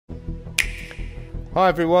Hi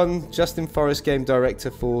everyone, Justin Forrest, Game Director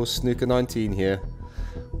for Snooker 19 here.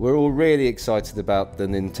 We're all really excited about the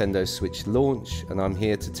Nintendo Switch launch, and I'm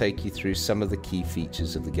here to take you through some of the key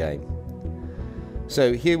features of the game.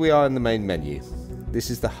 So here we are in the main menu. This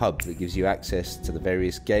is the hub that gives you access to the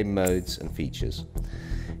various game modes and features.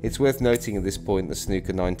 It's worth noting at this point that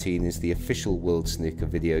Snooker 19 is the official World Snooker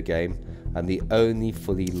video game and the only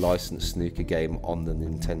fully licensed snooker game on the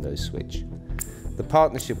Nintendo Switch. The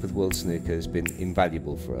partnership with World Snooker has been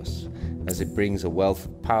invaluable for us, as it brings a wealth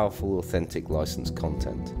of powerful, authentic licensed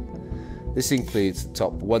content. This includes the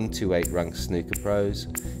top 128 ranked snooker pros,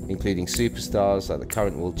 including superstars like the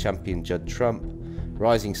current world champion Judd Trump,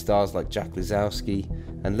 rising stars like Jack Lisowski,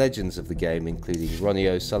 and legends of the game including Ronnie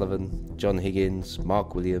O'Sullivan, John Higgins,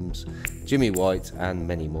 Mark Williams, Jimmy White, and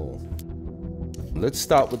many more. Let's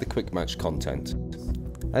start with the quick match content.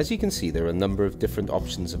 As you can see, there are a number of different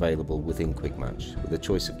options available within Quick Match, with a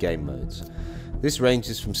choice of game modes. This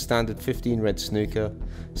ranges from standard 15 red snooker,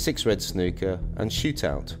 6 red snooker, and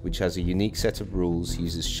shootout, which has a unique set of rules,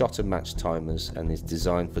 uses shot and match timers, and is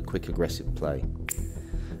designed for quick aggressive play.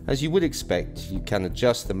 As you would expect, you can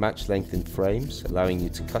adjust the match length in frames, allowing you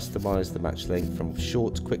to customize the match length from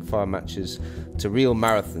short quickfire matches to real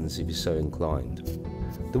marathons if you're so inclined.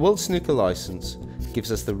 The World Snooker license gives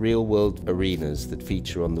us the real-world arenas that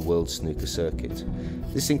feature on the World Snooker circuit.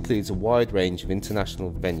 This includes a wide range of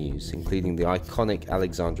international venues, including the iconic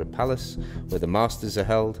Alexandra Palace, where the Masters are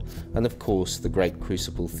held, and of course the Great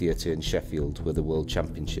Crucible Theatre in Sheffield, where the World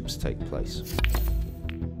Championships take place.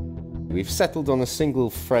 We've settled on a single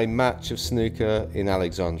frame match of snooker in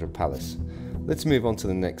Alexandra Palace. Let's move on to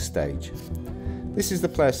the next stage. This is the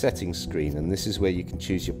player settings screen, and this is where you can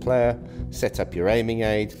choose your player, set up your aiming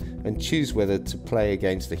aid, and choose whether to play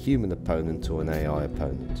against a human opponent or an AI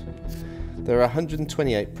opponent. There are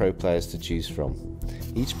 128 pro players to choose from.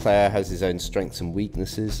 Each player has his own strengths and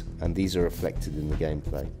weaknesses, and these are reflected in the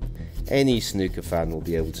gameplay. Any snooker fan will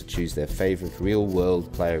be able to choose their favourite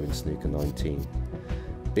real-world player in Snooker 19.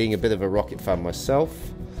 Being a bit of a Rocket fan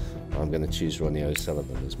myself, I'm going to choose Ronnie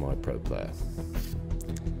O'Sullivan as my pro player.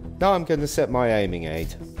 Now I'm going to set my aiming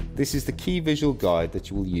aid. This is the key visual guide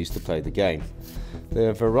that you will use to play the game. There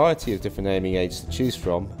are a variety of different aiming aids to choose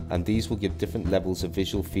from, and these will give different levels of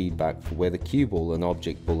visual feedback for where the cue ball and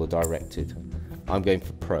object ball are directed. I'm going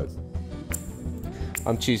for Pro.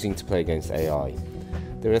 I'm choosing to play against AI.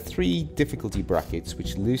 There are 3 difficulty brackets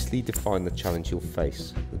which loosely define the challenge you'll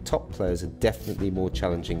face. The top players are definitely more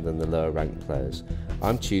challenging than the lower ranked players.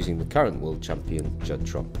 I'm choosing the current world champion, Judd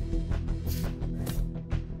Trump.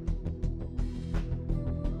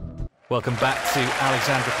 Welcome back to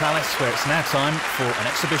Alexandra Palace, where it's now time for an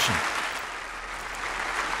exhibition.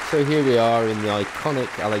 So here we are in the iconic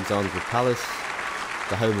Alexandra Palace,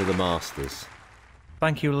 the home of the Masters.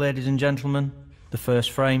 Thank you, ladies and gentlemen. The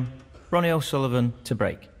first frame, Ronnie O'Sullivan to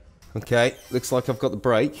break. Okay, looks like I've got the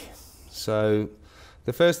break. So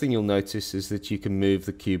the first thing you'll notice is that you can move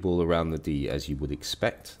the cue ball around the D as you would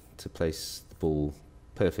expect to place the ball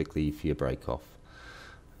perfectly for your break off.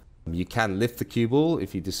 You can lift the cue ball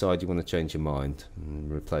if you decide you want to change your mind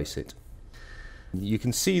and replace it. You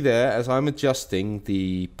can see there, as I'm adjusting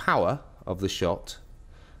the power of the shot,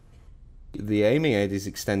 the aiming aid is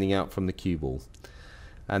extending out from the cue ball.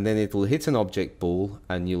 And then it will hit an object ball,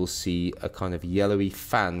 and you'll see a kind of yellowy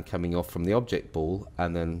fan coming off from the object ball,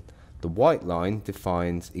 and then the white line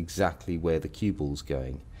defines exactly where the cue ball's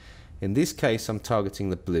going. In this case, I'm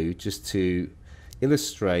targeting the blue just to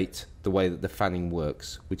illustrate the way that the fanning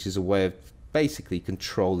works, which is a way of basically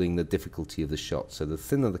controlling the difficulty of the shot. So the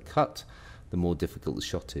thinner the cut, the more difficult the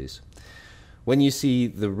shot is. When you see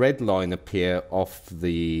the red line appear off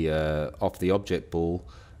the object ball,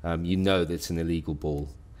 you know that it's an illegal ball.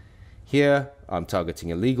 Here I'm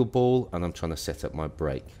targeting a legal ball, and I'm trying to set up my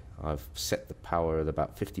break. I've set the power at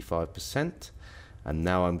about 55%, and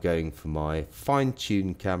now I'm going for my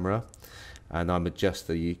fine-tuned camera. And I'm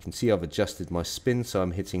adjusting, you can see I've adjusted my spin, so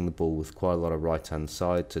I'm hitting the ball with quite a lot of right hand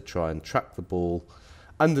side to try and trap the ball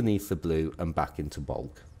underneath the blue and back into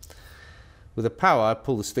bulk. With the power, I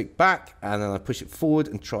pull the stick back and then I push it forward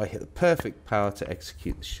and try hit the perfect power to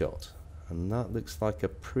execute the shot. And that looks like a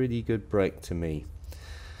pretty good break to me.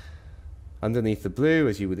 Underneath the blue,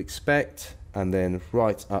 as you would expect, and then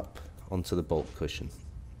right up onto the bulk cushion.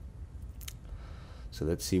 So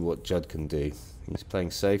let's see what Judd can do. He's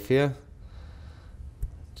playing safe here.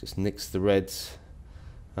 Just nicks the reds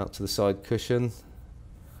out to the side cushion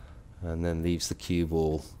and then leaves the cue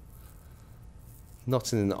ball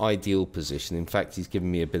not in an ideal position. In fact, he's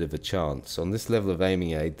given me a bit of a chance. On this level of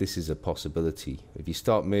aiming aid, this is a possibility. If you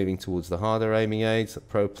start moving towards the harder aiming aids,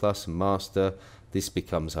 Pro Plus and Master, this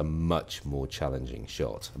becomes a much more challenging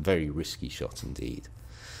shot, a very risky shot indeed.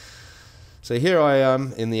 So here I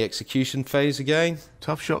am in the execution phase again.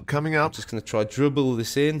 Tough shot coming up. I'm just going to try dribble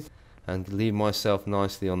this in and leave myself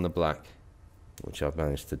nicely on the black, which I've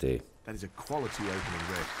managed to do. That is a quality opening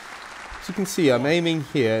red. As you can see, I'm aiming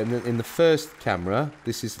here in the first camera.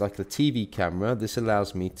 This is like the TV camera. This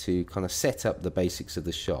allows me to kind of set up the basics of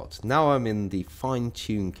the shot. Now I'm in the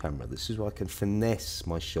fine-tune camera. This is where I can finesse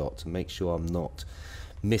my shot and make sure I'm not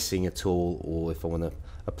missing at all, or if I want to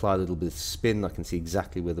apply a little bit of spin, I can see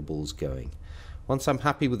exactly where the ball's going. Once I'm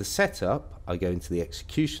happy with the setup, I go into the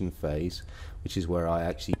execution phase, which is where I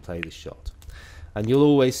actually play the shot. And you'll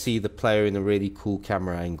always see the player in a really cool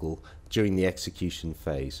camera angle during the execution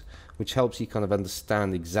phase, which helps you kind of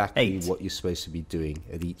understand exactly what you're supposed to be doing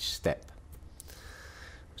at each step.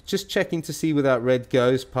 Just checking to see where that red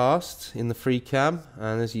goes past in the free cam,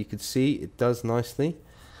 and as you can see, it does nicely.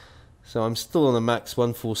 So I'm still on a max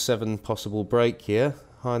 147 possible break here.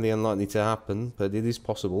 Highly unlikely to happen, but it is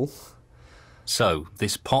possible. So,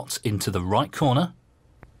 this pot into the right corner.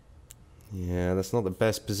 Yeah, that's not the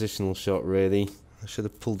best positional shot really. I should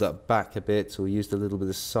have pulled that back a bit or used a little bit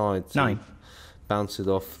of side to bounce it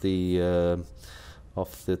off the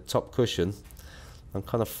top cushion. I'm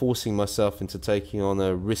kind of forcing myself into taking on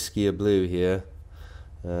a riskier blue here.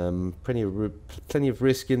 Plenty of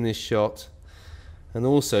risk in this shot, and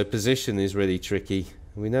also position is really tricky.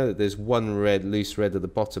 We know that there's one red, loose red at the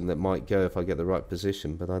bottom that might go if I get the right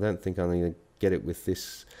position, but I don't think I'm going to get it with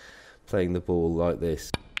this, playing the ball like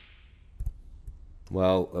this.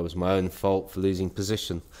 Well, that was my own fault for losing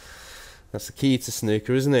position. That's the key to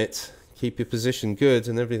snooker, isn't it? Keep your position good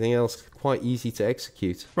and everything else quite easy to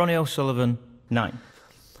execute. Ronnie O'Sullivan, 9.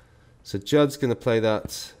 So Judd's going to play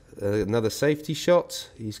that another safety shot.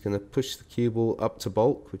 He's going to push the cue ball up to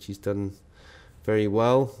bulk, which he's done very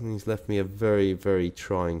well. And he's left me a very, very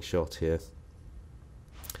trying shot here.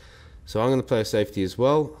 So I'm going to play a safety as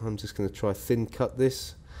well. I'm just going to try thin cut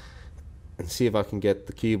this and see if I can get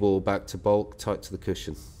the cue ball back to bulk, tight to the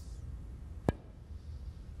cushion.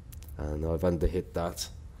 And I've underhit that.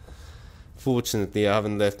 Fortunately, I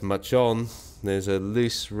haven't left much on. There's a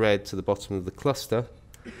loose red to the bottom of the cluster.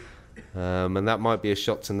 And that might be a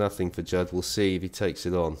shot to nothing for Judd. We'll see if he takes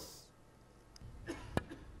it on.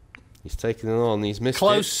 He's taken it on. He's missed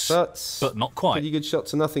it, but not quite. Pretty good shot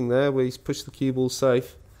to nothing there, where he's pushed the cue ball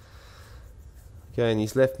safe. Again,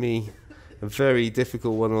 he's left me a very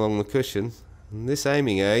difficult one along the cushion. And this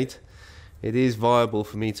aiming aid, it is viable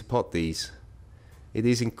for me to pot these. It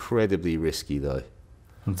is incredibly risky though.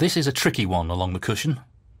 This is a tricky one along the cushion.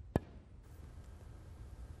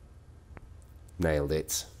 Nailed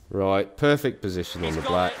it. Right, perfect position on the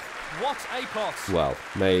black. What a pot! Well,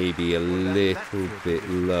 maybe a little bit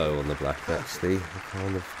low on the black actually. I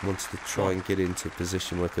kind of wanted to try and get into a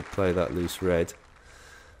position where I could play that loose red.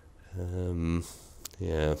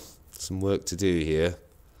 Yeah, some work to do here.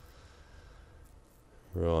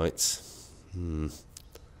 Right.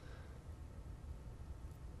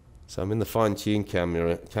 So I'm in the fine-tune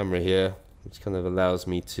camera here, which kind of allows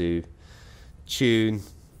me to tune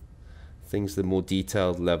things to a more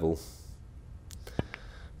detailed level.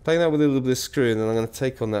 Playing that with a little bit of screw, and then I'm going to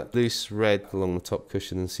take on that loose red along the top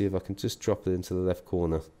cushion and see if I can just drop it into the left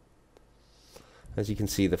corner. As you can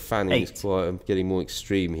see, the fanning is quite getting more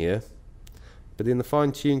extreme here. But in the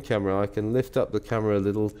fine-tune camera, I can lift up the camera a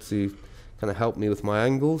little to kind of help me with my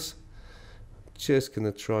angles. Just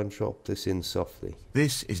going to try and drop this in softly.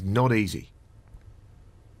 This is not easy.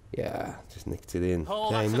 Yeah, just nicked it in.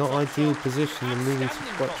 Again, not ideal position. I'm moving some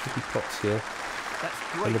quite tricky pots here.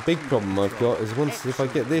 And the big problem I've got is if I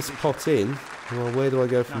get this pot in, well, where do I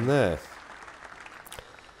go from there?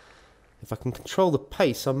 If I can control the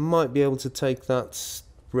pace, I might be able to take that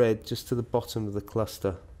red just to the bottom of the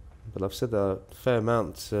cluster. But I've said a fair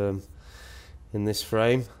amount in this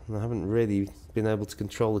frame, and I haven't really been able to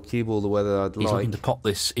control the cue ball the way that I'd like. He's looking to pop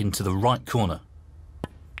this into the right corner.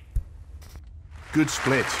 Good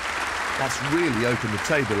split. That's really opened the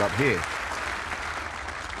table up here.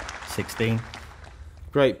 16.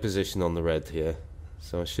 Great position on the red here.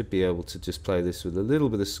 So I should be able to just play this with a little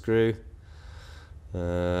bit of screw.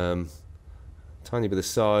 Tiny bit of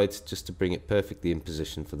side, just to bring it perfectly in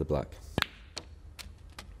position for the black.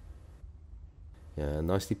 Yeah,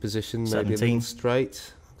 nicely positioned, 17. maybe a little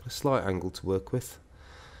straight. Got a slight angle to work with.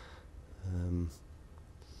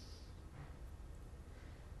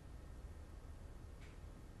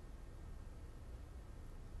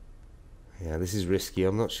 Yeah, this is risky.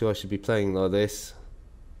 I'm not sure I should be playing like this.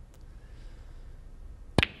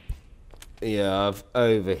 Yeah, I've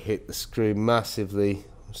overhit the screw massively.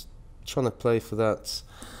 I was trying to play for that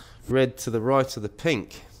red to the right of the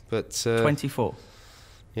pink, but 24.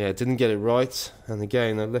 yeah, didn't get it right. And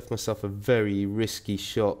again, I left myself a very risky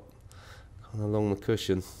shot kind of along the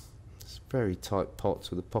cushion. It's very tight pots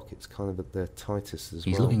with the pockets kind of at their tightest as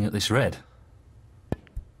well. He's looking at this red.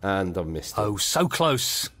 And I missed it. Oh, so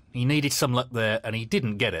close. He needed some luck there, and he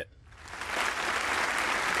didn't get it.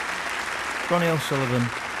 Ronnie O'Sullivan,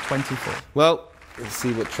 24. Well, let's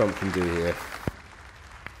see what Trump can do here.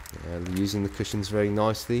 Using the cushions very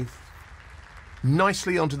nicely.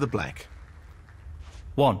 Nicely onto the black.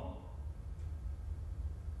 1.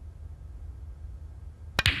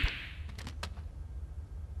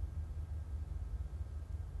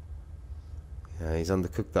 Yeah, he's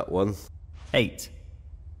undercooked that one. 8.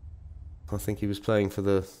 I think he was playing for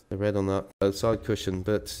the red on that outside cushion,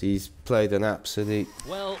 but he's played an absolutely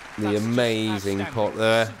amazing pot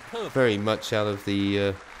there. Very much out of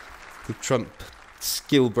the Trump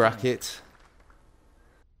skill bracket.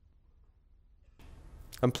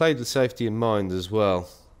 And played with safety in mind as well,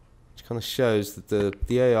 which kind of shows that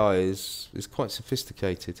the AI is quite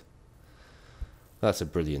sophisticated. That's a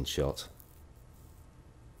brilliant shot.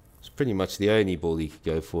 It's pretty much the only ball he could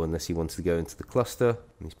go for unless he wanted to go into the cluster,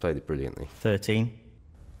 and he's played it brilliantly. 13.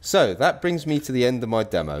 So that brings me to the end of my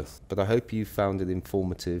demo, but I hope you found it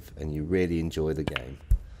informative and you really enjoy the game.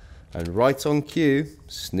 And right on cue,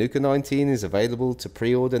 Snooker 19 is available to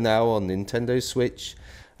pre-order now on Nintendo Switch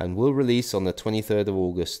and will release on the 23rd of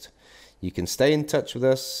August. You can stay in touch with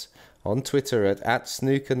us on Twitter at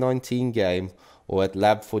Snooker19Game or at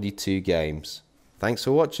Lab42 Games. Thanks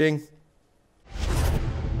for watching.